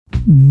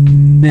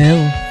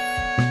MILF,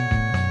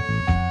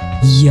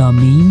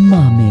 Yummy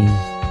Mummy,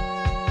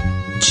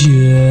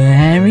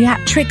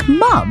 Geriatric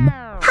Mum.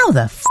 How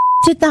the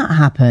did that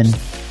happen?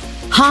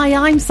 Hi,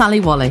 I'm Sally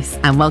Wallace,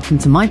 and welcome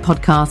to my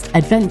podcast,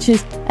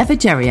 Adventures of a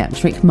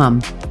Geriatric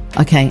Mum.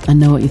 Okay, I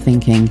know what you're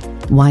thinking.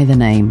 Why the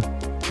name?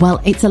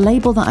 Well, it's a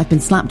label that I've been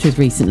slapped with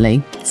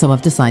recently, so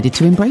I've decided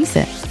to embrace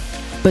it.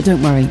 But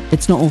don't worry,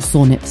 it's not all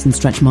sore nips and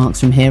stretch marks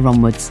from here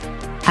onwards.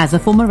 As a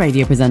former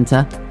radio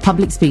presenter,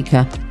 public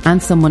speaker,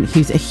 and someone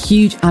who's a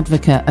huge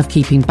advocate of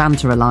keeping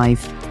banter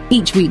alive,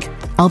 each week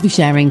I'll be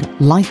sharing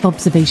life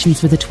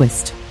observations with a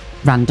twist,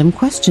 random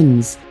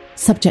questions,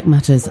 subject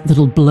matters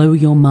that'll blow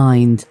your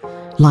mind,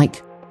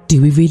 like,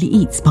 do we really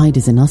eat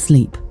spiders in our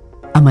sleep?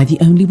 Am I the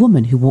only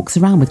woman who walks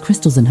around with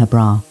crystals in her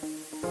bra?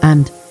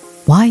 And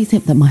why is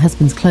it that my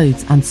husband's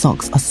clothes and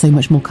socks are so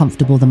much more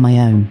comfortable than my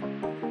own?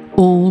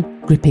 All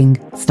gripping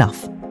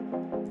stuff.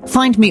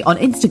 Find me on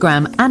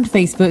Instagram and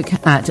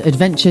Facebook at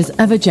Adventures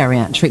of a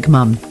Geriatric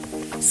Mum.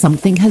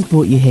 Something has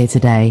brought you here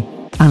today,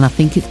 and I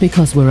think it's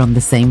because we're on the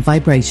same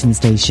vibration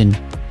station.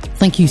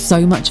 Thank you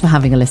so much for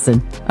having a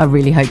listen. I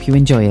really hope you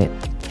enjoy it.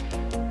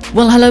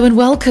 Well, hello and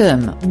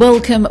welcome.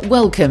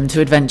 Welcome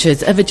to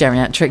Adventures of a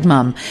Geriatric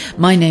Mum.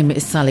 My name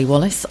is Sally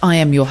Wallace. I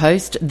am your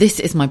host. This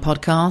is my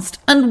podcast,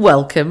 and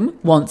welcome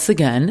once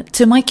again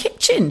to my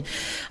kitchen.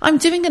 I'm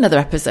doing another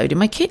episode in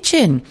my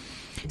kitchen.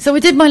 So I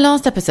did my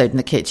last episode in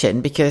the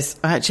kitchen because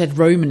I actually had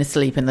Roman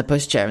asleep in the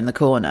pushchair in the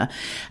corner.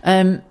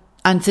 And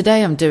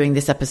today I'm doing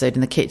this episode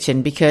in the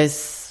kitchen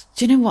because,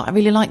 do you know what? I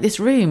really like this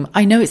room.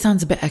 I know it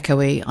sounds a bit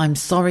echoey. I'm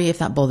sorry if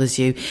that bothers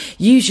you.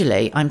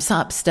 Usually I'm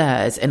sat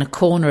upstairs in a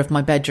corner of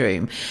my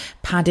bedroom,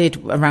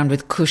 padded around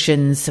with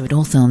cushions. So it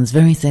all sounds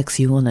very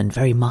sexual and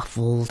very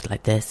muffled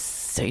like this.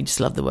 So you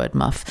just love the word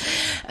muff.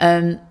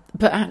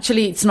 But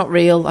actually, it's not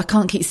real. I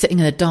can't keep sitting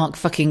in a dark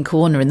fucking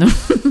corner in the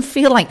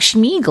feel like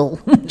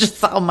Schmeagol, just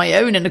sat on my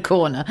own in a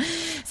corner.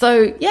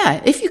 So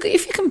yeah, if you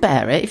can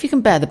bear it, if you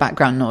can bear the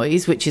background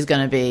noise, which is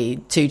going to be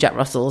two Jack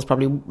Russells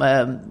probably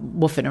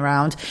woofing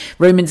around.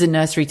 Roman's in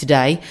nursery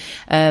today.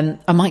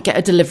 I might get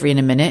a delivery in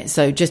a minute,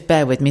 so just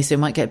bear with me. So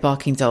we might get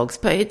barking dogs,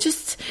 but I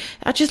just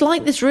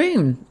like this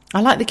room.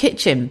 I like the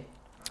kitchen.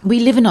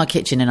 We live in our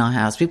kitchen in our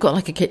house. We've got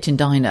like a kitchen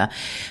diner,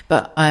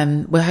 but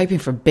we're hoping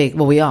for a big,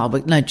 well, we are,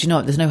 but no, do you know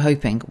what? There's no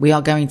hoping. We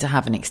are going to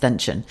have an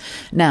extension.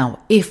 Now,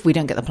 if we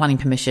don't get the planning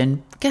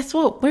permission, guess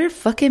what? We're a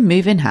fucking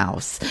moving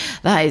house.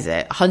 That is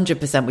it.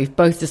 100%. We've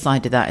both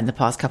decided that in the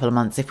past couple of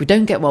months. If we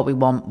don't get what we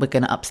want, we're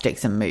going to up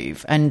sticks and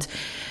move. And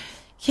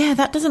yeah,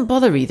 that doesn't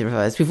bother either of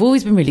us. We've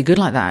always been really good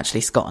like that,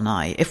 actually, Scott and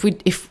I. If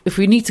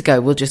we need to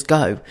go, we'll just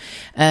go.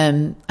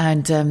 Yeah,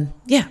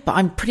 but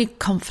I'm pretty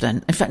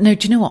confident. In fact, no,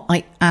 do you know what?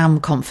 I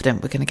am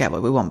confident we're going to get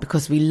what we want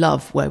because we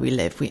love where we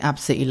live. We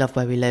absolutely love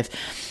where we live.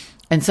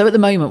 And so at the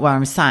moment where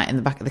I'm sat in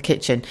the back of the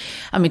kitchen,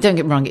 I mean, don't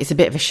get me wrong, it's a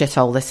bit of a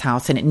shithole, this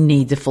house, and it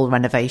needs a full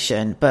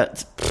renovation.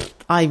 But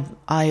I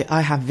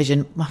have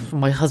vision.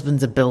 My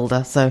husband's a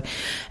builder. So,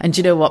 and do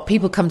you know what?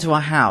 People come to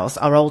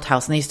our old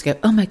house, and they used to go,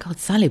 oh my God,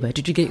 Sally, where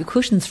did you get your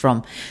cushions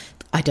from?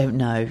 I don't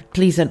know.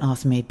 Please don't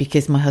ask me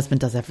because my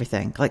husband does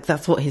everything. Like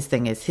that's what his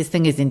thing is. His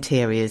thing is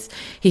interiors.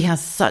 He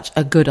has such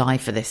a good eye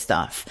for this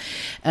stuff.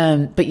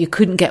 But you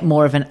couldn't get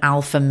more of an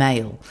alpha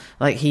male.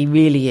 Like he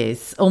really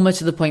is, almost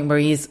to the point where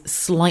he is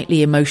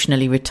slightly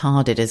emotionally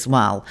retarded as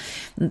well.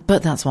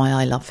 But that's why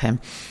I love him.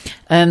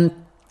 It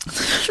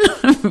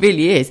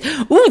really is.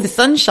 Oh, the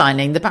sun's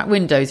shining. The back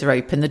windows are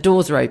open. The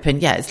doors are open.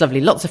 Yeah, it's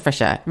lovely. Lots of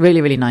fresh air. Really,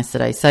 really nice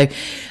today. So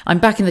I'm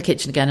back in the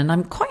kitchen again and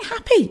I'm quite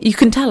happy. You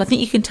can tell. I think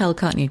you can tell,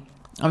 can't you?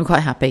 I'm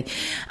quite happy.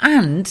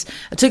 And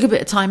I took a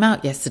bit of time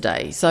out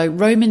yesterday. So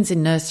Roman's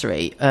in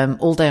nursery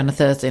all day on a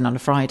Thursday and on a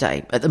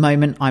Friday. At the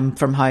moment, I'm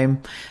from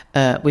home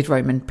with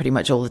Roman pretty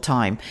much all the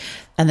time.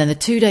 And then the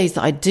 2 days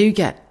that I do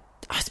get,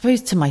 I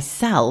suppose, to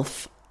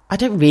myself, I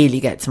don't really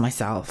get to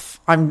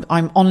myself. I'm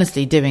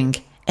honestly doing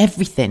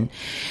everything.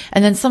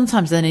 And then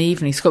sometimes in the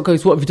evening, Scott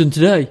goes, what have you done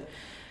today?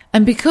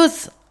 And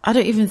because I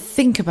don't even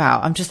think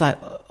about, I'm just like,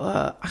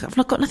 I've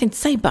not got nothing to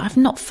say, but I've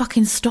not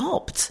fucking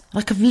stopped.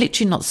 Like I've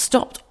literally not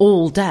stopped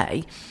all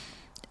day.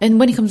 And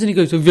when he comes in, he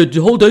goes, have you had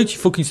the whole day to your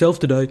fucking self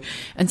today?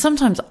 And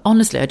sometimes,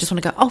 honestly, I just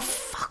want to go, oh,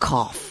 fuck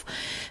off.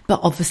 But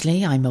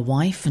obviously I'm a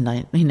wife and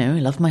I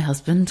love my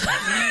husband.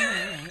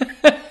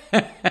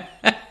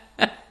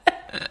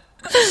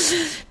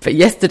 But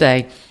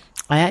yesterday,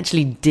 I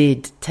actually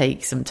did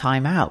take some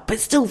time out, but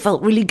still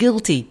felt really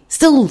guilty.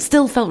 Still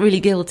felt really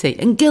guilty.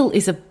 And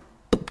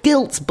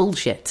guilt's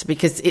bullshit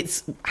because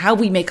it's how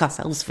we make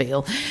ourselves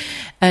feel.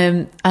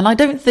 And I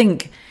don't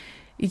think,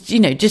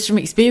 just from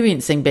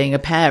experiencing being a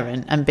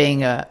parent and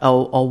being a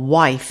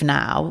wife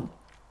now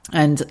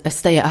and a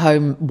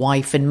stay-at-home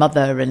wife and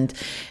mother, and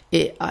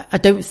I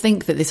don't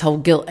think that this whole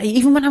guilt,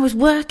 even when I was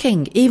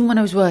working and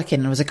I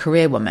was a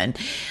career woman,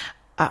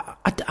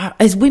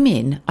 as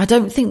women, I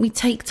don't think we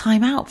take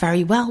time out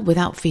very well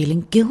without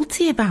feeling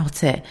guilty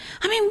about it.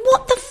 I mean,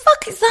 what the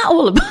fuck is that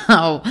all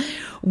about?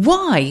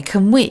 Why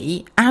can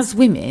we, as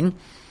women,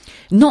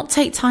 not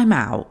take time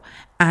out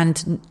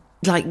and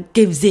like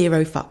give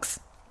zero fucks?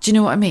 Do you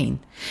know what I mean?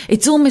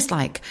 It's almost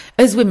like,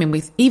 as women,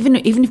 even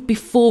if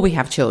before we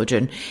have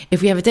children,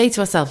 if we have a day to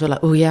ourselves, we're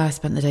like, oh yeah, I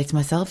spent the day to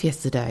myself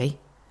yesterday.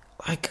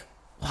 Like,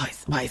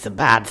 why is a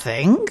bad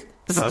thing?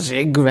 It's actually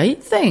a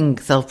great thing.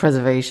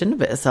 Self-preservation, a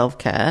bit of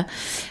self-care.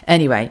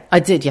 Anyway, I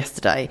did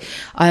yesterday.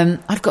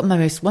 I've got my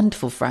most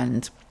wonderful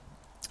friend.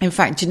 In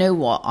fact, do you know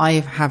what? I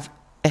have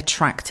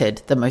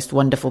attracted the most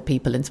wonderful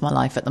people into my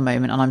life at the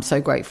moment, and I'm so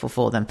grateful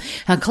for them.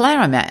 And Claire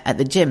I met at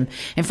the gym.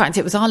 In fact,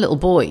 it was our little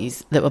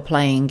boys that were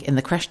playing in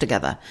the creche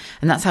together,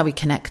 and that's how we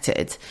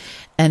connected.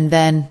 And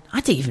then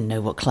I didn't even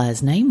know what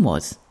Claire's name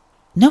was.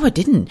 No, I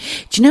didn't.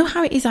 Do you know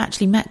how it is I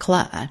actually met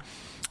Claire?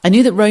 I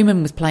knew that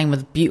Roman was playing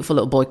with a beautiful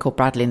little boy called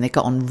Bradley, and they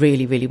got on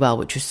really, really well,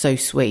 which was so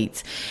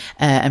sweet.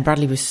 And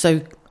Bradley was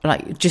so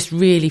just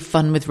really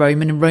fun with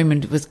Roman, and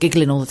Roman was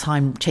giggling all the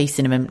time,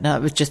 chasing him, and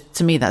that was just,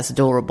 to me, that's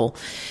adorable.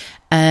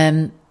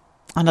 And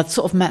I'd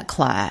sort of met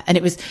Claire, and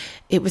it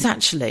was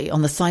actually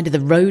on the side of the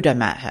road I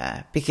met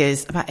her,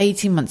 because about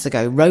 18 months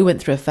ago, Ro went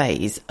through a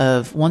phase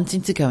of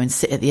wanting to go and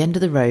sit at the end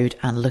of the road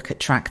and look at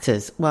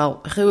tractors.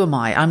 Well, who am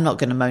I? I'm not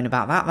going to moan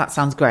about that. That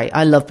sounds great.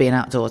 I love being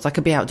outdoors. I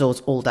could be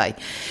outdoors all day.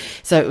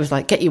 So it was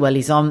like, get your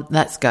wellies on,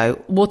 let's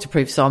go,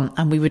 waterproofs on.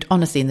 And we would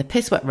honestly, in the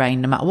piss wet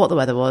rain, no matter what the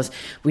weather was,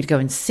 we'd go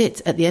and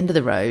sit at the end of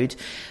the road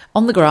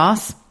on the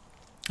grass,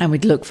 and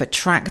we'd look for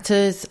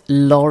tractors,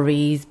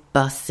 lorries,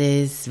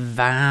 buses,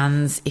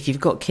 vans. If you've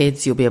got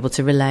kids, you'll be able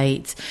to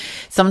relate.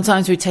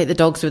 Sometimes we take the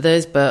dogs with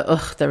us,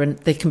 but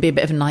they can be a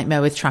bit of a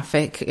nightmare with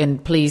traffic.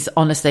 And please,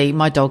 honestly,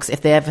 my dogs,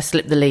 if they ever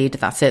slip the lead,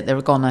 that's it, they're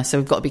a goner. So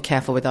we've got to be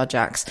careful with our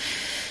Jacks.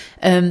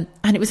 And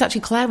it was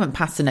actually Claire went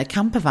past in a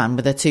camper van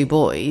with her two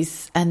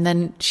boys, and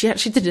then she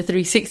actually did a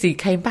 360,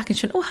 came back and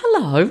she went, oh,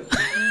 hello.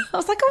 I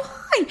was like,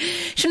 oh, hi.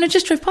 She went, I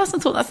just drove past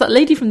and thought, that's that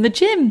lady from the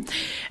gym.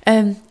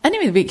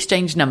 Anyway, we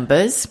exchanged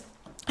numbers,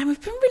 and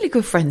we've been really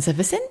good friends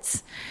ever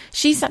since.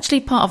 She's actually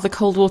part of the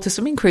cold water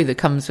swimming crew that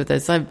comes with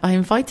us. I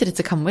invited her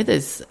to come with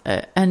us.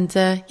 And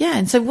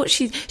so what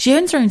she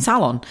owns her own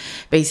salon,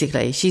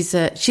 basically. She's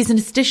an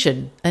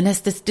esthetician,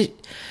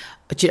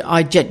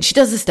 she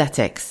does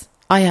aesthetics.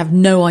 I have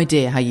no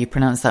idea how you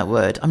pronounce that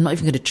word. I'm not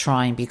even going to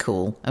try and be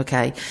cool,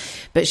 okay?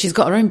 But she's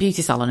got her own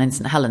beauty salon in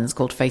St. Helens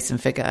called Face and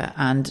Figure,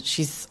 and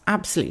she's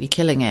absolutely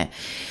killing it.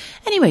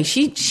 Anyway,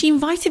 she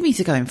invited me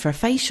to go in for a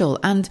facial,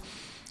 and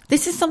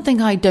this is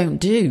something I don't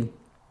do.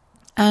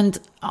 And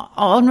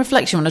on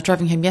reflection, when I was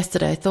driving home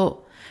yesterday, I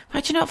thought,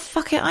 right, you know what,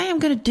 fuck it, I am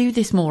going to do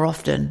this more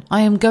often.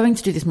 I am going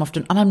to do this more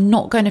often, and I'm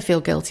not going to feel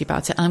guilty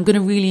about it, and I'm going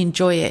to really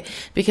enjoy it,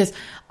 because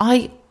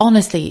I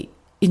honestly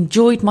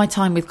enjoyed my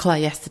time with Claire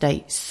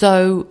yesterday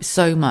so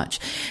much.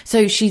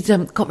 So she's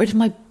got rid of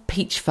my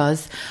peach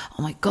fuzz.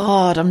 Oh my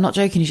God, I'm not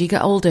joking. As you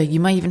get older,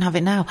 you may even have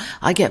it now.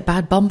 I get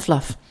bad bum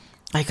fluff.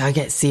 Like, I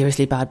get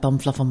seriously bad bum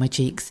fluff on my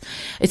cheeks.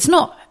 It's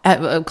not,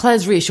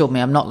 Claire's reassured me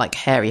I'm not like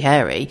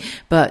hairy,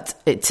 but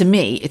to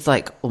me, it's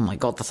like, oh my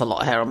God, that's a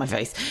lot of hair on my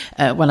face.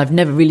 When I've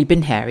never really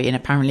been hairy, and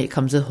apparently it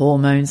comes with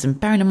hormones. And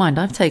bearing in mind,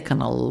 I've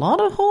taken a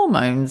lot of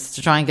hormones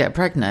to try and get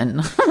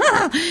pregnant.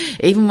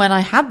 Even when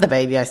I had the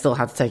baby, I still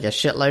had to take a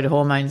shitload of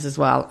hormones as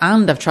well.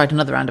 And I've tried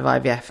another round of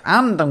IVF,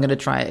 and I'm going to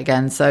try it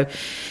again. So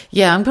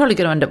yeah, I'm probably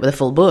going to end up with a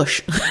full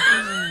bush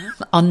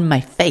on my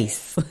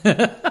face.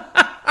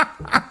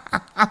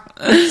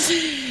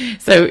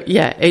 So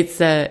yeah,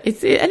 it's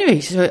anyway,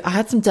 so I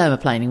had some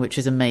dermaplaning, which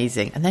was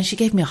amazing, and then she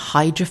gave me a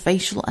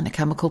hydrofacial and a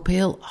chemical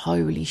peel.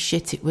 Holy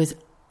shit, it was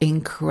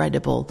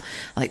incredible.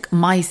 Like,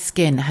 my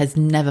skin has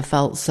never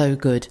felt so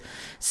good,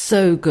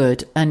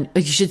 and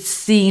you should have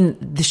seen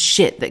the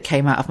shit that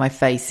came out of my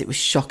face. It was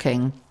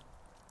shocking.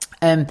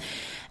 And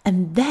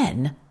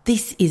then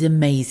this is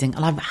amazing,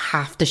 and I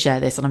have to share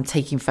this, and I'm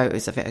taking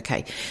photos of it,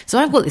 okay? So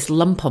I've got this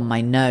lump on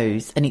my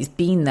nose, and it's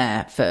been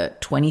there for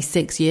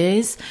 26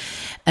 years.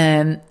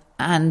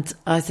 And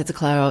I said to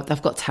Claire, oh,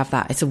 I've got to have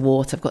that. It's a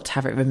wart. I've got to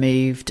have it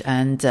removed.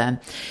 And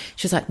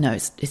she was like, no,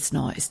 it's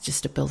not. It's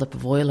just a buildup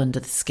of oil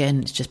under the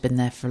skin. It's just been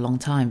there for a long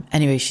time.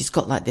 Anyway, she's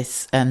got like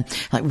this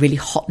like really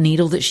hot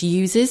needle that she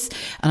uses.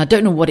 And I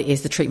don't know what it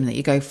is, the treatment that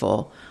you go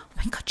for. Oh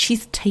my God,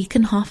 she's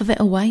taken half of it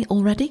away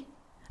already.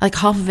 Like,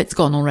 half of it's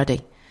gone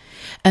already.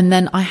 And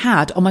then I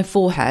had on my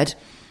forehead,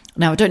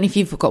 now I don't know if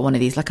you've got one of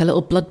these, like a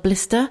little blood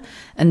blister,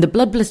 and the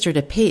blood blister had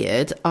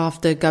appeared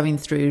after going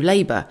through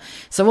labour.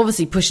 So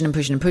obviously pushing,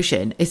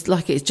 it's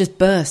like it's just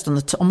burst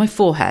on on my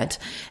forehead,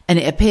 and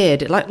it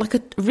appeared like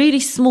a really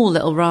small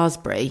little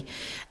raspberry.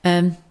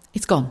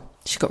 It's gone.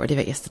 She got rid of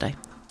it yesterday.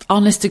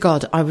 Honest to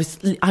God, I was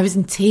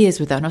in tears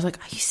with her, and I was like,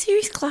 are you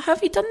serious, Claire? How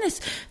have you done this?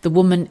 The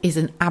woman is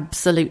an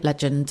absolute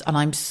legend,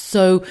 and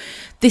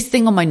this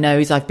thing on my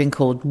nose, I've been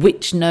called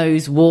witch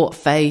nose, wart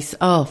face.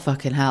 Oh,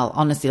 fucking hell.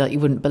 Honestly, like, you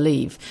wouldn't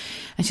believe.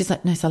 And she's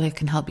like, no, Sally, I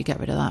can help you get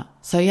rid of that.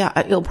 So yeah,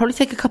 it'll probably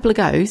take a couple of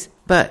goes,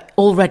 but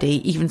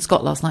already, even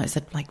Scott last night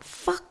said, like,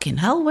 fucking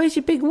hell, where's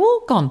your big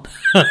wart gone?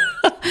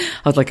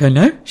 I was like, I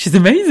know, she's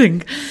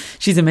amazing.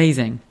 She's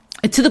amazing.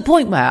 To the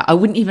point where I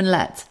wouldn't even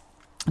let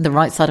the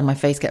right side of my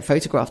face get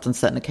photographed on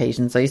certain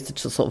occasions. I used to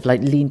just sort of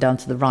like lean down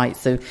to the right,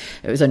 so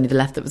it was only the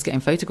left that was getting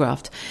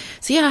photographed.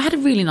 So yeah, I had a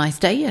really nice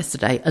day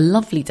yesterday, a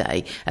lovely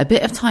day, a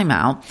bit of time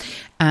out,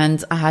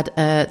 and I had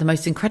the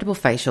most incredible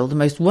facial, the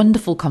most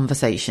wonderful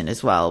conversation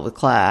as well with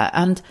Claire,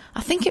 and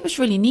I think it was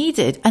really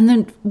needed. And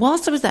then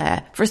whilst I was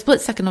there, for a split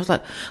second, I was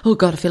like, oh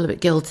God, I feel a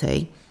bit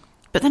guilty.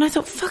 But then I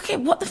thought, fuck it,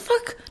 what the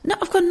fuck? No,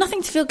 I've got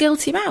nothing to feel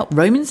guilty about.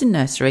 Roman's in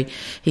nursery.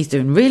 He's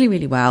doing really,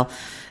 really well.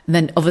 And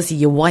then obviously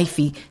your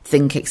wifey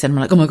thing kicks in. I'm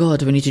like, oh my God,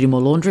 do we need to do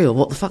more laundry or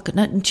what the fuck?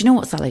 No, do you know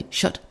what, Sally?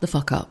 Shut the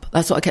fuck up.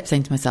 That's what I kept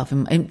saying to myself.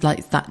 And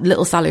like that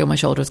little Sally on my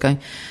shoulder was going,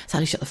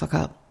 Sally, shut the fuck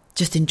up.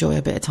 Just enjoy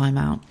a bit of time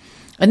out.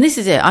 And this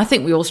is it. I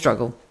think we all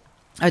struggle.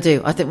 I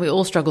do. I think we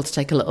all struggle to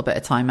take a little bit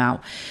of time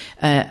out.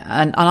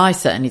 And I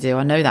certainly do.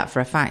 I know that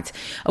for a fact.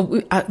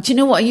 Do you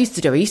know what I used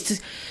to do?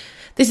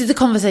 This is a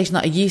conversation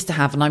that I used to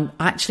have, and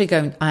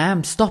I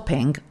am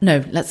stopping.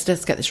 No, let's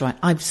just get this right.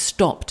 I've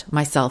stopped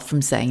myself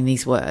from saying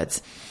these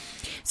words.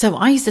 So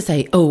I used to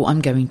say, oh,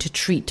 I'm going to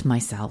treat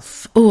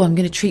myself. Oh, I'm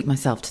going to treat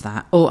myself to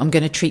that. Oh, I'm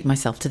going to treat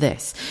myself to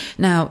this.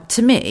 Now,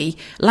 to me,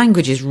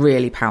 language is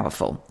really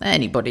powerful.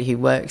 Anybody who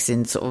works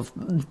in sort of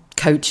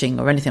coaching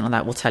or anything like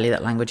that will tell you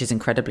that language is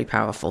incredibly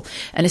powerful,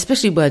 and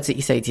especially words that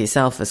you say to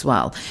yourself as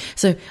well.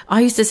 So I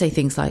used to say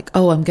things like,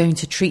 oh, I'm going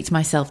to treat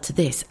myself to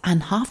this.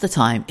 And half the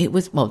time it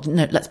was, well,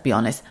 no, let's be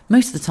honest.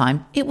 Most of the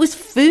time it was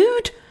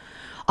food.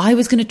 I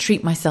was going to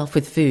treat myself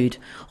with food.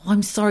 Oh,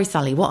 I'm sorry,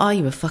 Sally. What are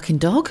you, a fucking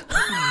dog?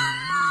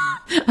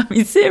 I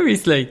mean,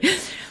 seriously,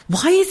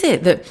 why is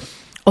it that,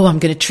 oh, I'm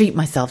going to treat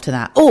myself to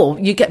that? Or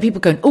you get people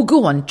going, oh,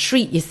 go on,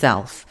 treat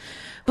yourself.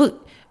 But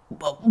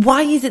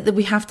why is it that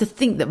we have to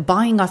think that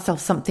buying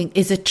ourselves something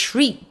is a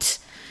treat?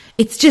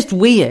 It's just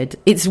weird.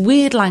 It's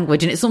weird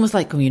language. And it's almost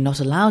like, oh, you're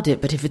not allowed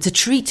it. But if it's a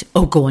treat,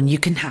 oh, go on, you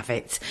can have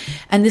it.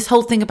 And this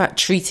whole thing about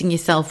treating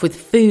yourself with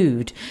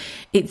food,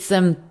 it's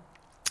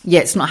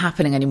not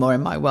happening anymore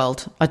in my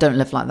world. I don't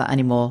live like that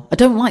anymore. I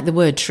don't like the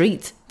word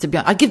treat, to be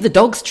honest. I give the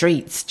dogs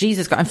treats.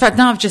 Jesus Christ. In fact,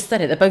 now I've just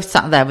said it. They're both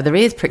sat there with their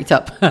ears pricked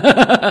up.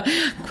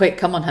 Quick,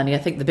 come on, honey. I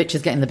think the bitch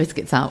is getting the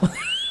biscuits out.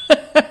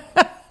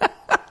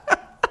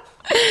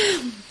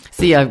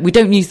 So yeah, we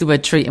don't use the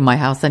word treat in my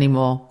house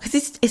anymore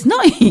because it's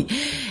not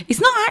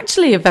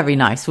actually a very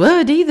nice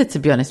word either, to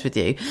be honest with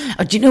you.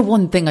 Do you know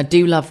one thing I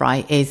do love,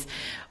 right, is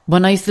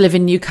when I used to live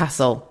in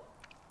Newcastle,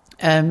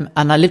 and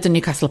I lived in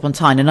Newcastle upon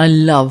Tyne, and I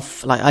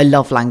love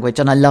language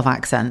and I love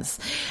accents.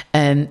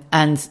 And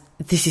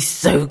this is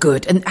so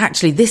good. And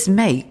actually this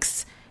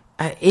makes,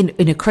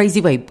 in a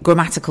crazy way,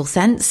 grammatical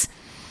sense.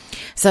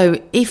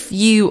 So if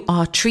you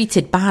are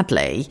treated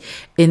badly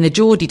in the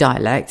Geordie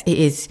dialect, it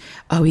is,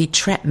 oh, he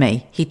treat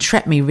me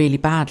really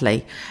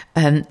badly.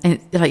 And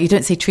like, you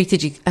don't say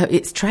treated,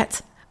 it's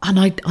tret. And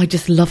I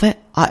just love it.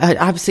 I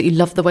absolutely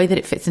love the way that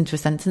it fits into a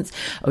sentence.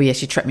 Oh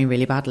yes, you treat me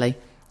really badly.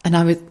 And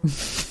I was,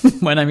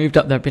 when I moved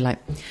up there, I'd be like,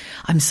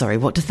 I'm sorry,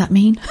 what does that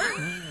mean?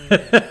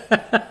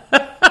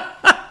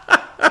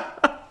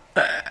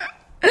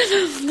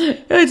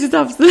 I just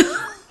absolutely,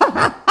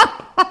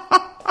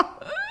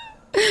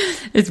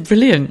 it's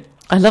brilliant.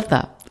 I love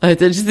that. I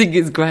just think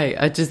it's great.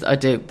 I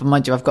do. But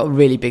mind you, I've got a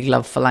really big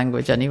love for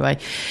language anyway.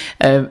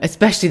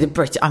 Especially the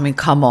British. I mean,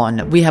 come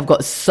on. We have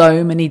got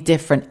so many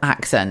different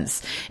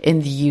accents in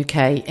the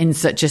UK in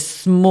such a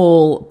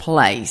small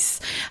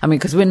place. I mean,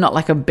 because we're not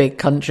like a big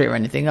country or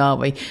anything, are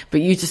we? But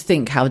you just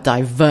think how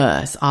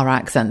diverse our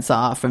accents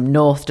are from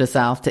north to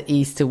south to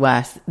east to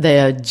west.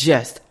 They are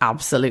just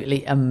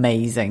absolutely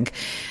amazing.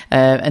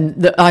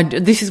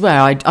 This is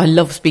where I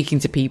love speaking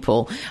to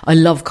people. I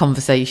love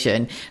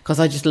conversation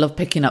because I just love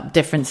picking up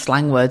different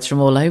slang words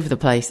from all over the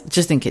place.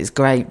 Just think it's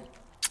great.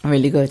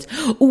 Really good.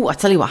 Oh, I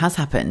tell you what has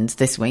happened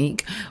this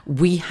week.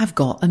 We have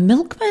got a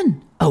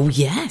milkman. Oh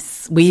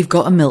yes, we've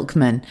got a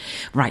milkman.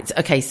 Right.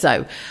 Okay.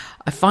 So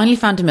I finally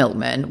found a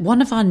milkman.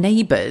 One of our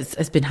neighbours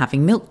has been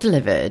having milk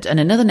delivered, and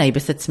another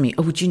neighbour said to me,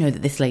 oh, do you know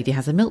that this lady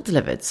has a milk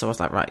delivered? So I was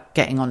like, right,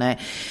 getting on it.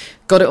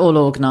 Got it all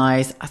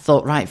organised. I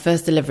thought, right,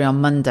 first delivery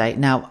on Monday.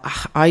 Now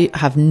I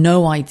have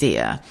no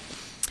idea,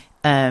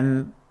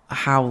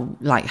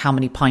 how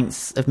many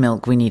pints of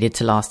milk we needed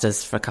to last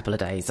us for a couple of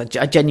days.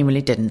 I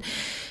genuinely didn't,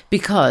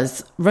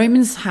 because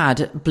Roman's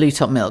had blue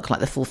top milk, like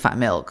the full fat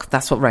milk.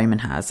 That's what Roman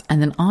has.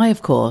 And then I,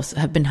 of course,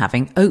 have been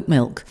having oat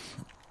milk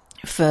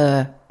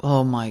for,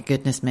 oh my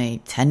goodness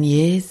me, 10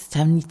 years.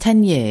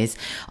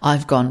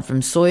 I've gone from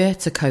soya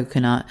to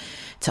coconut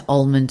to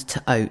almond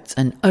to oat,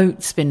 and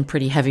oat's been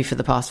pretty heavy for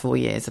the past 4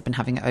 years. I've been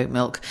having oat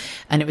milk,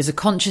 and it was a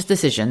conscious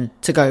decision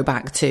to go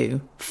back to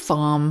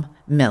farm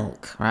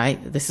milk, right?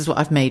 This is what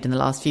I've made in the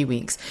last few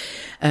weeks.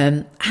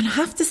 And I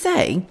have to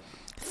say,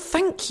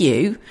 thank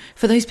you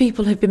for those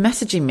people who've been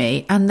messaging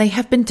me, and they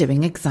have been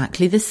doing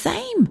exactly the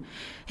same.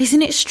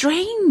 Isn't it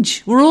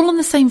strange? We're all on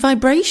the same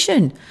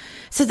vibration.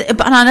 So,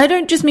 and I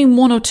don't just mean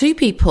one or two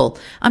people.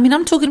 I mean,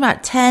 I'm talking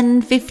about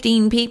 10,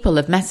 15 people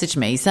have messaged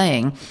me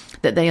saying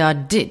that they are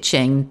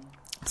ditching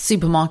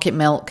supermarket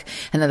milk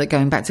and that they're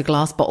going back to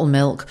glass bottle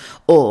milk,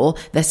 or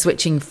they're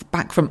switching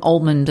back from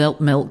almond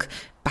milk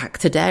back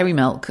to dairy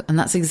milk. And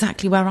that's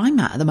exactly where I'm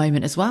at the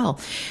moment as well.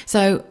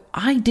 So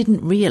I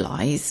didn't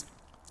realise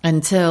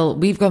until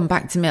we've gone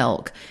back to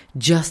milk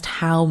just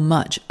how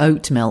much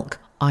oat milk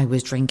I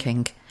was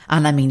drinking.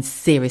 And I mean,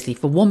 seriously,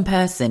 for one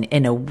person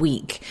in a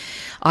week,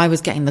 I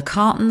was getting the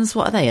cartons.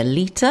 What are they? A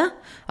litre?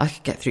 I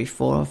could get through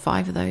 4 or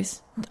 5 of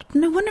those.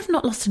 No wonder I've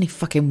not lost any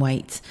fucking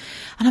weight.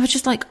 And I was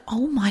just like,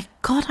 oh my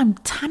God, I'm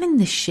tanning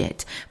this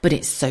shit. But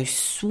it's so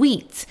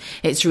sweet.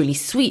 It's really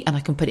sweet. And I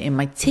can put it in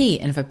my tea.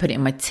 And if I put it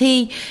in my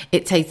tea,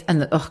 it tastes,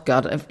 and oh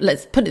God,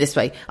 let's put it this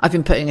way. I've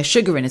been putting a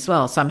sugar in as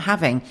well. So I'm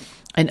having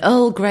an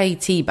Earl Grey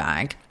tea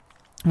bag,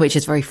 which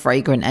is very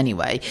fragrant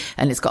anyway,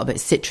 and it's got a bit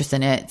of citrus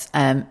in it,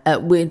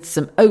 with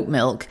some oat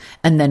milk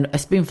and then a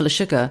spoonful of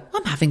sugar.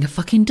 I'm having a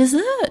fucking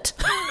dessert.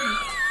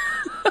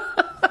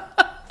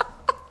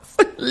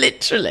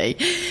 Literally.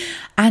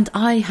 And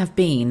I have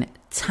been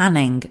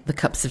tanning the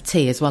cups of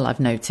tea as well, I've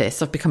noticed.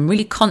 So I've become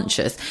really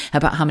conscious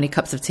about how many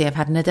cups of tea I've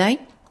had in a day.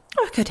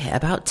 I could hit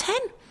about 10.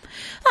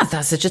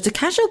 That's just a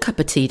casual cup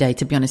of tea day,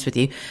 to be honest with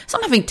you. So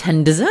I'm having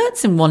 10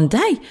 desserts in one day.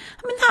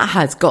 I mean, that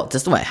has got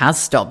to, well, it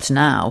has stopped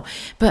now.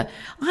 But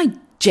I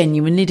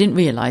genuinely didn't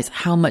realise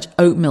how much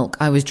oat milk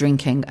I was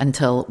drinking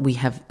until we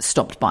have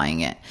stopped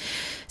buying it.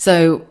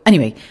 So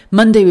anyway,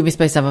 Monday we were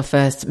supposed to have our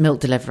first milk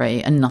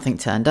delivery and nothing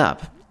turned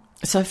up.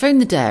 So I phoned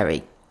the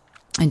dairy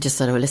and just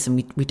said, oh,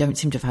 listen, we don't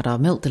seem to have had our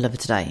milk delivered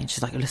today. And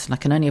she's like, listen, I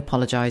can only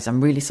apologise.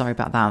 I'm really sorry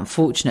about that.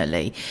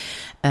 Unfortunately,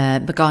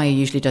 the guy who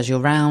usually does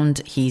your round,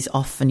 he's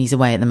off and he's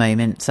away at the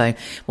moment. So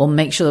we'll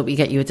make sure that we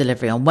get you a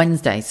delivery on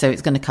Wednesday. So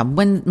it's going to come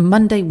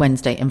Monday,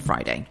 Wednesday and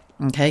Friday.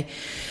 Okay.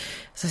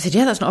 So I said,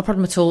 yeah, that's not a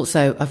problem at all.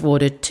 So I've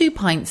ordered 2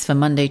 pints for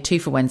Monday, 2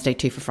 for Wednesday,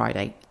 2 for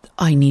Friday.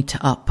 I need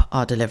to up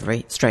our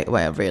delivery straight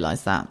away. I've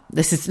realised that.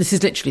 This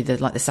is literally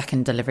the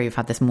second delivery we've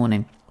had this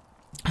morning.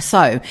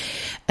 So,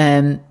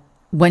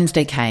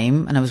 Wednesday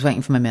came and I was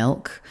waiting for my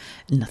milk.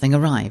 Nothing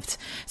arrived.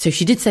 So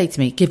she did say to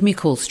me, give me a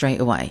call straight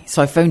away.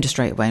 So I phoned her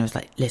straight away and was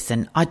like,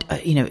 listen,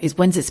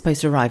 when's it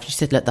supposed to arrive? She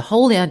said, look, the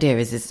whole idea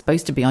is it's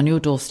supposed to be on your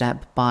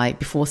doorstep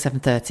before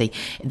 7:30.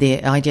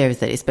 The idea is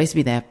that it's supposed to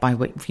be there by,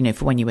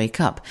 for when you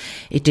wake up.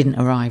 It didn't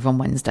arrive on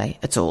Wednesday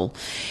at all.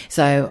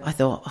 So I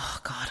thought, oh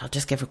God, I'll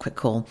just give her a quick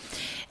call.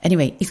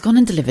 Anyway, he's gone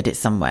and delivered it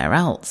somewhere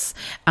else.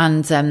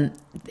 And,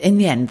 in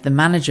the end, the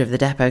manager of the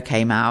depot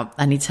came out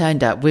and he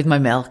turned up with my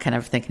milk and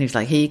everything. And he was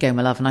like, here you go,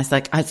 my love. And I was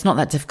like, it's not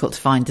that difficult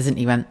to find, isn't it?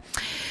 He went,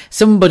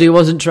 somebody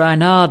wasn't trying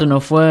hard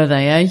enough, were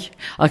they, eh?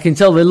 I can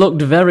tell they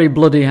looked very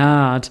bloody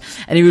hard.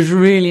 And he was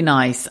really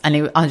nice.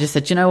 And I just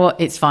said, you know what?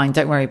 It's fine.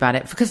 Don't worry about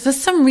it. Because for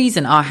some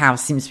reason, our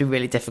house seems to be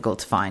really difficult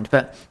to find,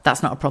 but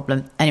that's not a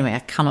problem. Anyway, I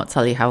cannot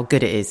tell you how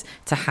good it is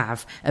to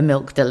have a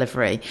milk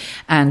delivery.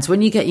 And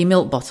when you get your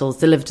milk bottles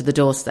delivered to the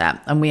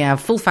doorstep, and we have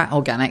full fat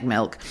organic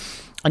milk,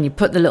 and you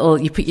put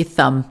your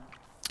thumb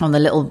on the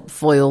little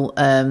foil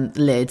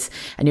lid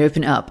and you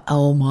open it up.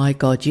 Oh my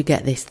God, you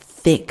get this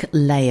thick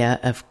layer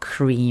of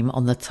cream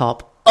on the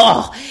top.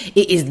 Oh,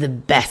 it is the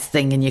best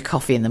thing in your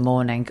coffee in the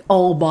morning.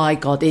 Oh my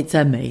God, it's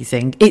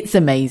amazing. It's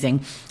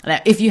amazing.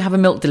 Now, if you have a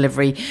milk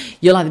delivery,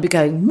 you'll either be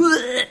going,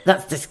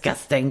 that's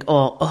disgusting,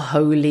 or oh,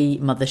 holy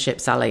mothership,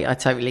 Sally, I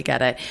totally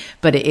get it.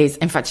 But it is,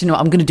 in fact, you know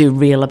what, I'm going to do a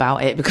reel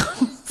about it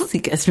because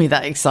it gets me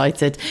that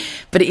excited.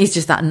 But it is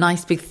just that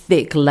nice big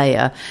thick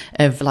layer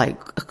of like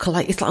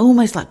it's like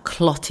almost like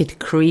clotted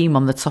cream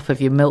on the top of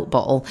your milk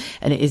bottle.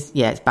 And it is,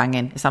 yeah, it's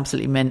banging. It's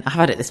absolutely mint. I've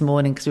had it this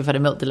morning because we've had a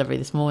milk delivery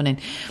this morning.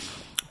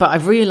 But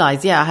I've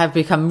realised, I have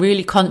become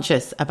really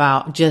conscious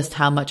about just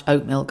how much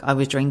oat milk I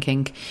was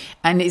drinking.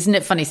 And isn't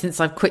it funny, since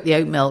I've quit the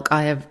oat milk,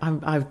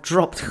 I've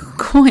dropped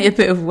quite a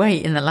bit of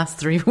weight in the last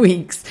 3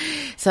 weeks.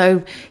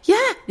 So,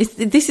 yeah,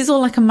 this is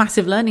all like a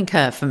massive learning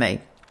curve for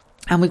me.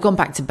 And we've gone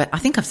back to, I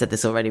think I've said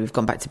this already, we've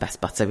gone back to Best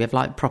Butter. We have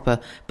like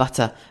proper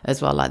butter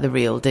as well, like the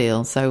real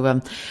deal.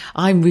 So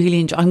I'm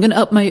really enjoying, I'm going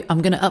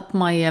to up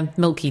my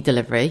milky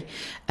delivery.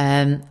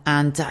 And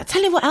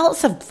tell you what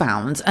else I've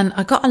found. And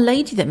I got a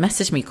lady that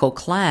messaged me called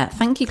Claire.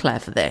 Thank you,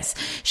 Claire, for this.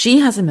 She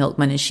has a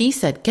milkman and she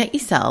said, get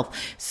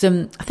yourself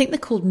some, I think they're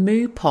called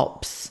Moo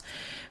Pops.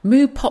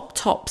 Moo Pop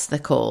Tops, they're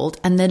called.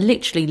 And they're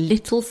literally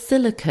little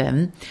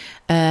silicone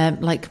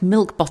like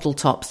milk bottle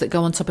tops that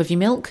go on top of your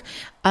milk.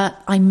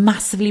 I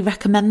massively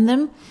recommend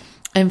them.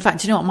 In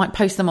fact, you know what? I might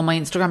post them on my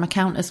Instagram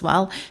account as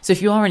well. So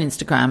if you are on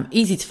Instagram,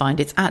 easy to find.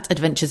 It's at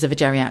Adventures of a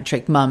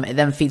Geriatric Mum. It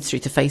then feeds through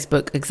to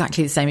Facebook.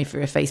 Exactly the same if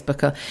you're a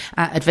Facebooker,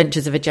 at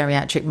Adventures of a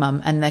Geriatric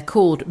Mum. And they're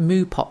called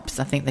Moo Pops,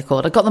 I think they're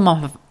called. I got them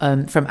off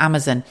from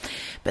Amazon.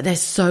 But they're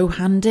so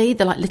handy.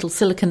 They're like little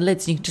silicone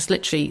lids. You can just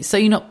literally, so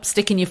you're not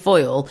sticking your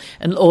foil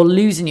or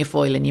losing your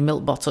foil in your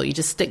milk bottle. You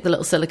just stick the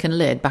little silicone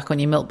lid back on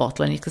your milk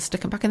bottle and you can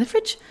stick them back in the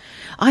fridge.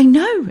 I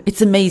know.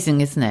 It's amazing,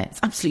 isn't it? It's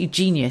absolutely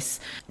genius.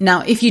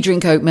 Now, if you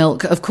drink oat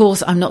milk, of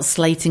course, I'm not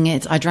slating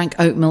it. I drank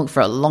oat milk for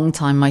a long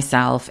time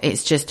myself.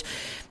 It's just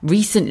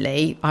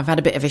recently I've had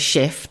a bit of a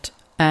shift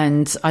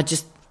and I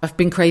just I've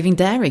been craving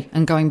dairy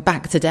and going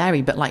back to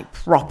dairy, but like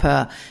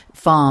proper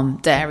farm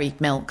dairy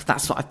milk.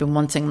 That's what I've been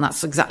wanting. And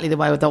that's exactly the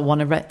way I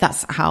want to,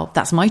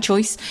 that's my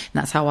choice. And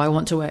that's how I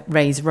want to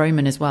raise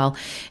Roman as well,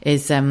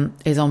 is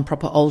on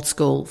proper old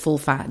school, full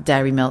fat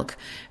dairy milk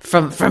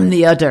from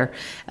the udder.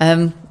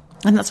 And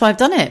that's why I've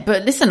done it.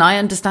 But listen, I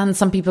understand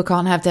some people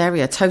can't have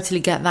dairy. I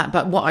totally get that.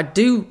 But what I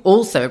do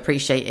also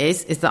appreciate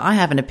is that I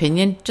have an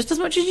opinion just as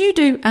much as you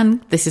do.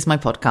 And this is my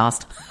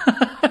podcast.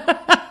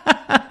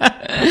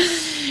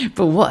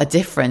 But what a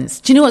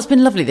difference. Do you know what's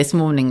been lovely this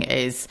morning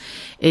is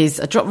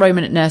I dropped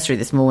Roman at nursery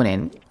this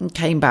morning and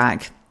came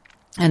back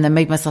and then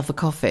made myself a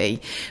coffee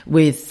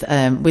with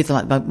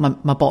like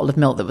my bottle of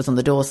milk that was on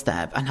the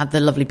doorstep, and had the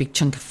lovely big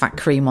chunk of fat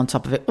cream on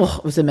top of it. Oh,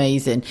 it was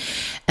amazing.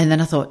 And then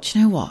I thought, do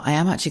you know what? I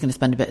am actually going to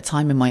spend a bit of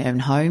time in my own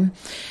home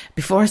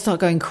before I start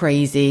going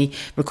crazy,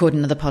 recording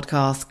another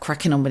podcast,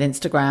 cracking on with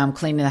Instagram,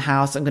 cleaning the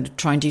house. I'm going to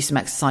try and do some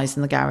exercise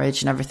in the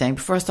garage and everything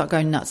before I start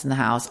going nuts in the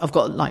house. I've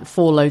got like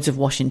 4 loads of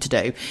washing to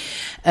do.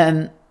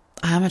 I'm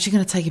actually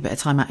going to take a bit of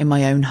time out in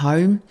my own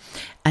home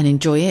and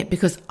enjoy it,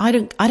 because I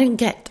don't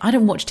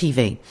watch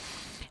TV.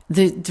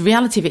 The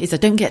reality of it is I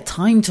don't get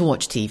time to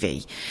watch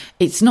TV.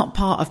 It's not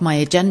part of my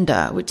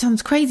agenda, which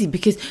sounds crazy,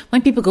 because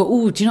when people go,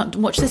 oh, do you not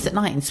watch this at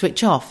night and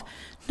switch off?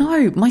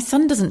 No, my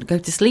son doesn't go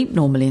to sleep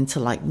normally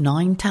until like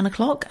 9, 10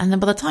 o'clock. And then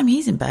by the time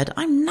he's in bed,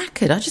 I'm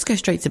knackered. I just go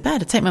straight to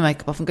bed. I take my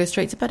makeup off and go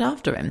straight to bed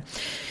after him.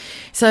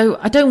 So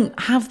I don't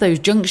have those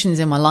junctions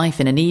in my life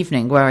in an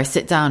evening where I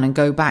sit down and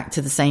go back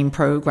to the same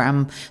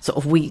program sort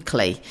of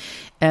weekly.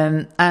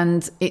 And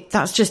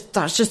that's just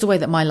the way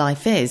that my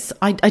life is.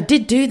 I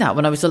did do that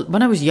when I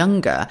was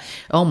younger.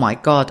 Oh my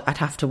God, I'd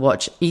have to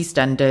watch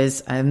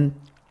EastEnders. And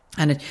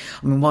I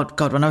mean,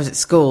 when I was at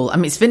school, I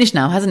mean, it's finished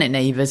now, hasn't it,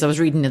 Neighbours? I was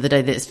reading the other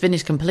day that it's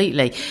finished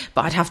completely,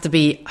 but I'd have to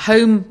be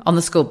home on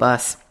the school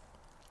bus.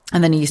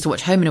 And then he used to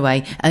watch Home and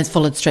Away, and it's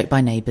followed straight by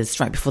Neighbours,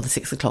 right before the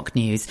 6 o'clock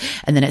news.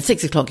 And then at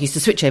 6 o'clock, he used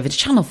to switch over to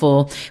Channel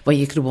 4, where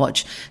you could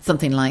watch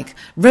something like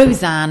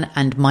Roseanne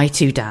and My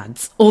Two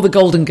Dads, or The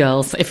Golden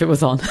Girls, if it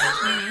was on.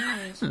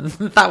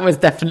 That was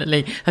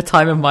definitely a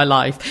time in my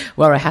life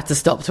where I had to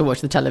stop to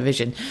watch the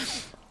television.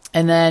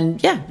 And then,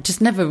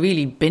 just never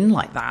really been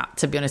like that,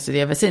 to be honest with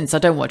you, ever since. I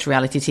don't watch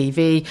reality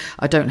TV.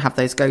 I don't have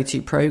those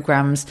go-to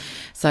programs.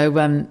 So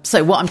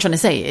what I'm trying to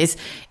say is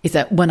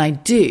that when I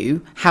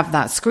do have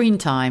that screen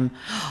time,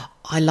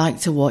 I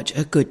like to watch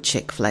a good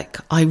chick flick.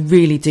 I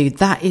really do.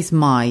 That is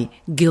my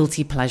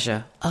guilty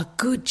pleasure. A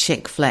good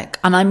chick flick.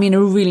 And I mean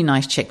a really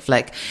nice chick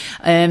flick.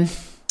 Do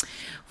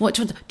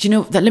you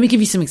know that? Let me give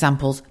you some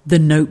examples. The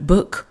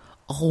Notebook.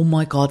 Oh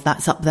my God,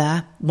 that's up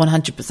there.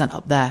 100%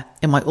 up there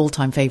in my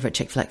all-time favourite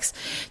chick flicks.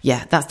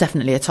 Yeah, that's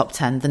definitely a top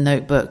 10, The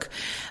Notebook.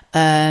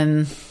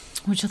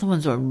 Which other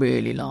ones do I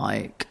really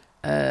like?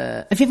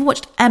 Have you ever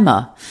watched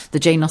Emma, the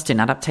Jane Austen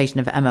adaptation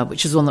of Emma,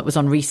 which is one that was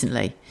on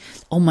recently?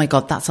 Oh my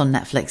God, that's on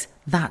Netflix.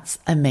 That's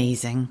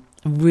amazing.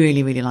 I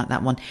really, really like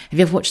that one. Have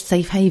you ever watched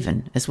Safe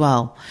Haven as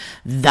well?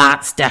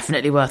 That's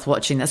definitely worth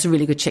watching. That's a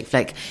really good chick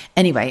flick.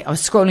 Anyway, I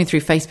was scrolling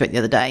through Facebook the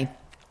other day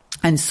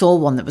and saw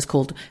one that was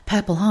called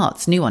Purple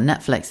Hearts, new on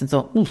Netflix, and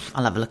thought, oof,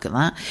 I'll have a look at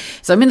that.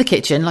 So I'm in the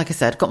kitchen, like I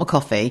said, got my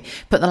coffee,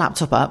 put the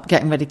laptop up,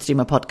 getting ready to do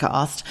my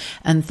podcast,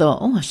 and thought,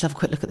 oh, I should have a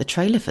quick look at the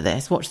trailer for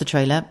this. Watch the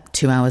trailer.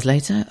 2 hours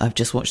later, I've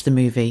just watched the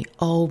movie.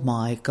 Oh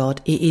my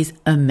God, it is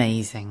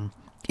amazing.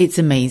 It's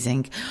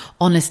amazing.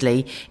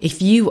 Honestly,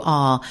 if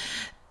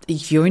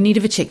you're in need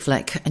of a chick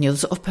flick and you're the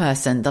sort of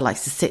person that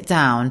likes to sit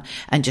down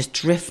and just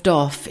drift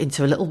off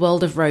into a little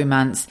world of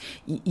romance,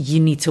 you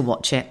need to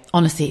watch it.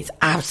 Honestly,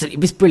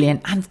 it's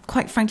brilliant. And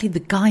quite frankly,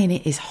 the guy in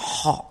it is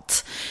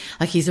hot.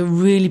 Like, he's a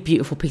really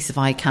beautiful piece of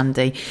eye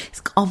candy.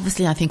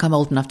 Obviously, I think I'm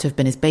old enough to have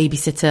been his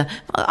babysitter.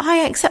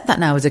 I accept that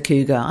now as a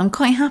cougar. I'm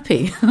quite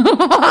happy.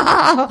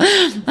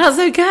 That's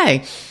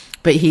okay.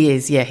 But he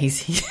is,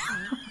 he's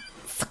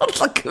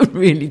sounds like a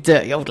really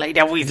dirty old lady.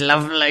 Oh, he's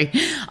lovely.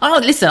 Oh,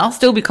 listen, I'll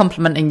still be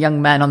complimenting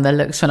young men on their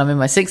looks when I'm in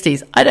my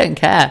 60s. I don't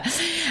care.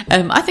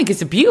 I think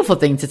it's a beautiful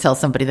thing to tell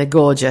somebody they're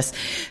gorgeous.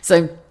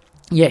 So,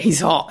 yeah,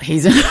 he's hot.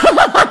 He's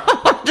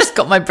just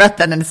got my breath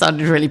then and it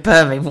sounded really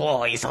pervy.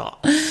 Whoa, he's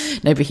hot.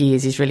 No, but he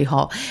is. He's really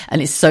hot.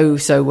 And it's so,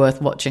 so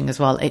worth watching as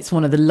well. It's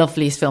one of the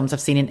loveliest films I've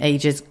seen in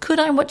ages. Could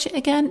I watch it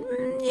again?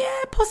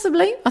 Yeah,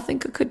 possibly. I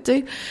think I could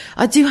do.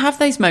 I do have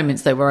those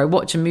moments, though, where I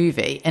watch a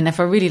movie and if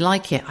I really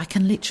like it, I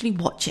can literally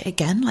watch it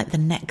again, like the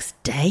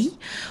next day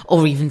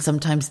or even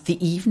sometimes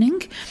the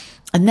evening.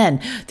 And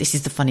then, this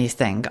is the funniest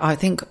thing, I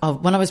think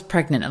when I was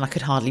pregnant and I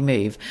could hardly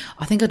move,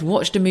 I think I'd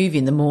watched a movie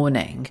in the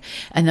morning,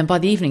 and then by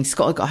the evening,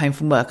 Scott had got home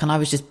from work, and I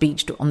was just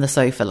beached on the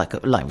sofa,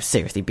 like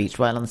seriously beached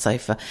well on the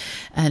sofa,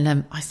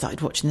 and I started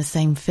watching the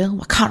same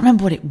film. I can't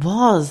remember what it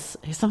was.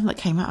 It was something that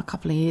came out a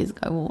couple of years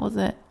ago. What was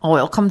it? Oh,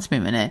 it'll come to me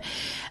in a minute.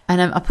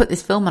 And I put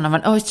this film on, I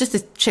went, oh, it's just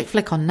this chick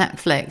flick on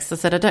Netflix. I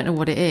said, I don't know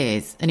what it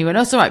is. And he went,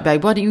 oh, it's all right,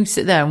 babe, why don't you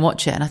sit there and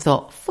watch it? And I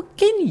thought,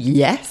 fucking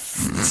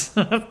yes.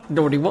 I'd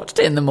already watched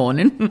it in the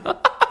morning.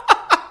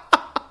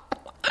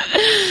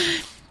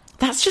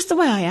 that's just the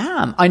way I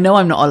am. I know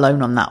I'm not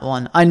alone on that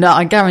one.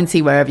 I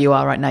guarantee wherever you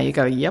are right now, you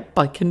go, yep,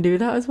 I can do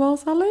that as well,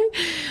 Sally.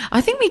 I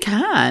think we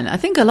can. I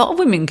think a lot of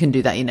women can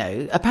do that,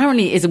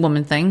 Apparently it is a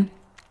woman thing.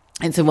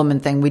 It's a woman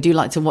thing. We do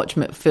like to watch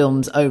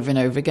films over and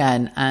over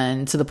again,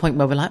 and to the point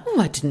where we're like, oh,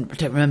 I don't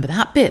remember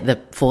that bit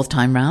the fourth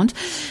time round.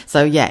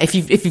 So yeah, if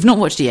you've not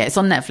watched it yet, it's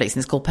on Netflix and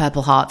it's called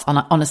Purple Hearts.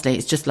 And honestly,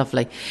 it's just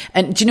lovely.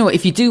 And do you know what?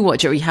 If you do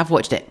watch it or you have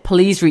watched it,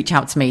 please reach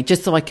out to me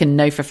just so I can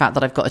know for a fact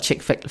that I've got a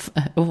chick flick.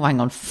 Oh,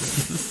 hang on,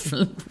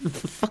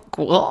 fuck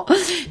what?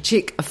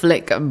 Chick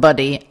flick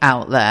buddy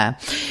out there.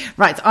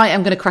 Right, I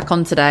am going to crack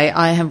on today.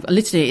 I have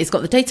literally, it's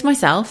got the day to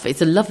myself.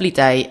 It's a lovely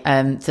day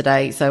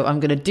today, so I'm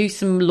going to do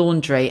some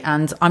laundry.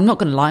 And I'm not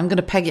going to lie, I'm going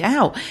to peg it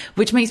out,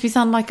 which makes me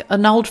sound like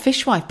an old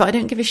fishwife, but I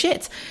don't give a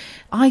shit.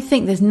 I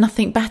think there's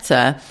nothing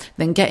better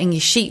than getting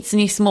your sheets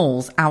and your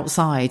smalls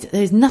outside.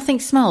 There's nothing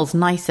smells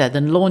nicer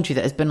than laundry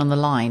that has been on the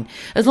line.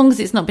 As long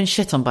as it's not been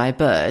shit on by a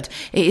bird,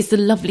 it is the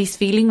loveliest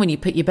feeling when you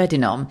put your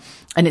bedding on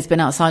and it's been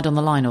outside on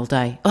the line all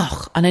day.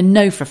 Ugh, and I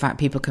know for a fact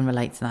people can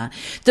relate to that.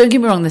 Don't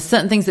get me wrong, there's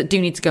certain things that do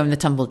need to go in the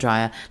tumble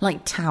dryer,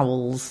 like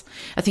towels.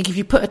 I think if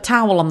you put a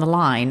towel on the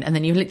line and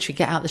then you literally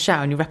get out the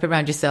shower and you wrap it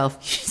around yourself,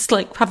 it's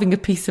like having a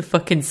piece of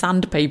fucking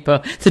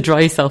sandpaper to dry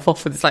yourself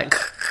off with. It's like,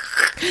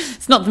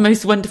 it's not the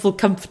most wonderful,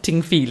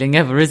 comforting feeling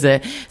ever, is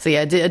it? So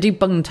yeah, I do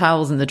bung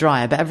towels in the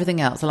dryer, but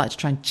everything else I like to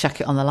try and chuck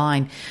it on the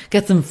line,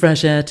 get some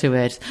fresh air to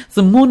it,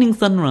 some morning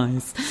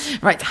sunrise.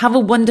 Right, have a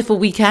wonderful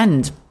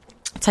weekend.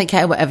 Take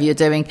care whatever you're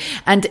doing.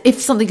 And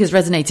if something has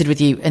resonated with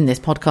you in this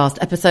podcast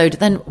episode,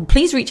 then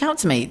please reach out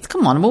to me.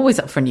 Come on, I'm always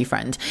up for a new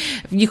friend.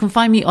 You can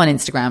find me on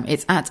Instagram.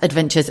 It's at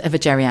Adventures of a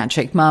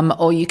Geriatric Mum,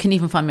 or you can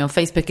even find me on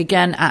Facebook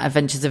again at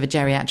Adventures of a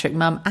Geriatric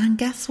Mum. And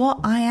guess what?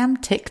 I am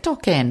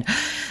TikToking.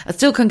 I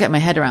still can't get my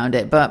head around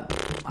it,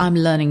 but I'm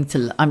loving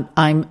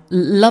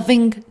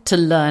to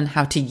learn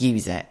how to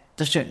use it.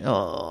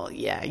 Oh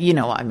yeah, you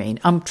know what I mean.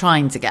 I'm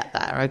trying to get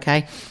there,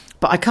 okay?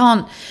 But I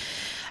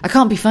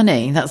can't be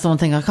funny. That's the one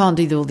thing. I can't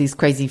do all these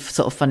crazy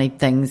sort of funny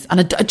things.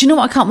 And do you know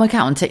what I can't work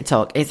out on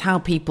TikTok? It's how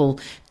people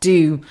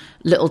do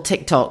little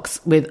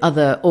TikToks with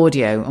other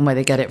audio and where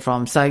they get it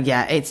from. So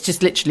yeah, it's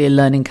just literally a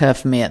learning curve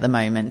for me at the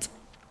moment.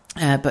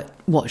 But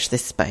watch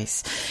this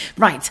space.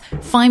 Right.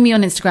 Find me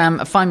on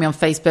Instagram, find me on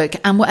Facebook,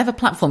 and whatever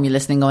platform you're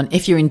listening on.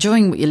 If you're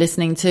enjoying what you're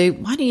listening to,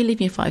 why don't you leave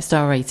me a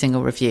 5-star rating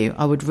or review?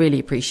 I would really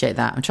appreciate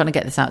that. I'm trying to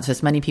get this out to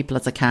as many people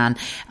as I can.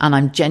 And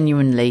I'm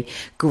genuinely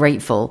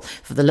grateful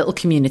for the little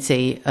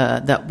community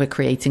that we're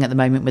creating at the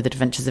moment with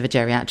Adventures of a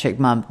Geriatric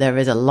Mum. There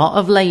is a lot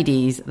of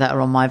ladies that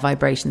are on my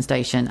vibration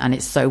station, and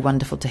it's so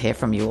wonderful to hear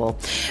from you all.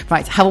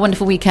 Right. Have a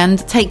wonderful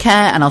weekend. Take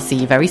care, and I'll see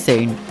you very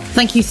soon.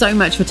 Thank you so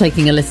much for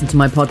taking a listen to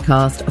my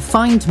podcast.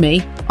 Find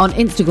me on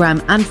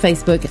Instagram and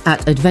Facebook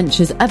at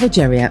Adventures of a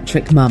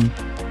Geriatric Mum,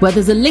 where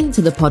there's a link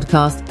to the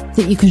podcast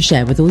that you can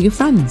share with all your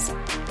friends.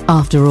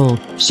 After all,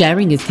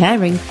 sharing is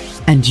caring,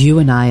 and you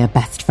and I are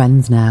best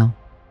friends now.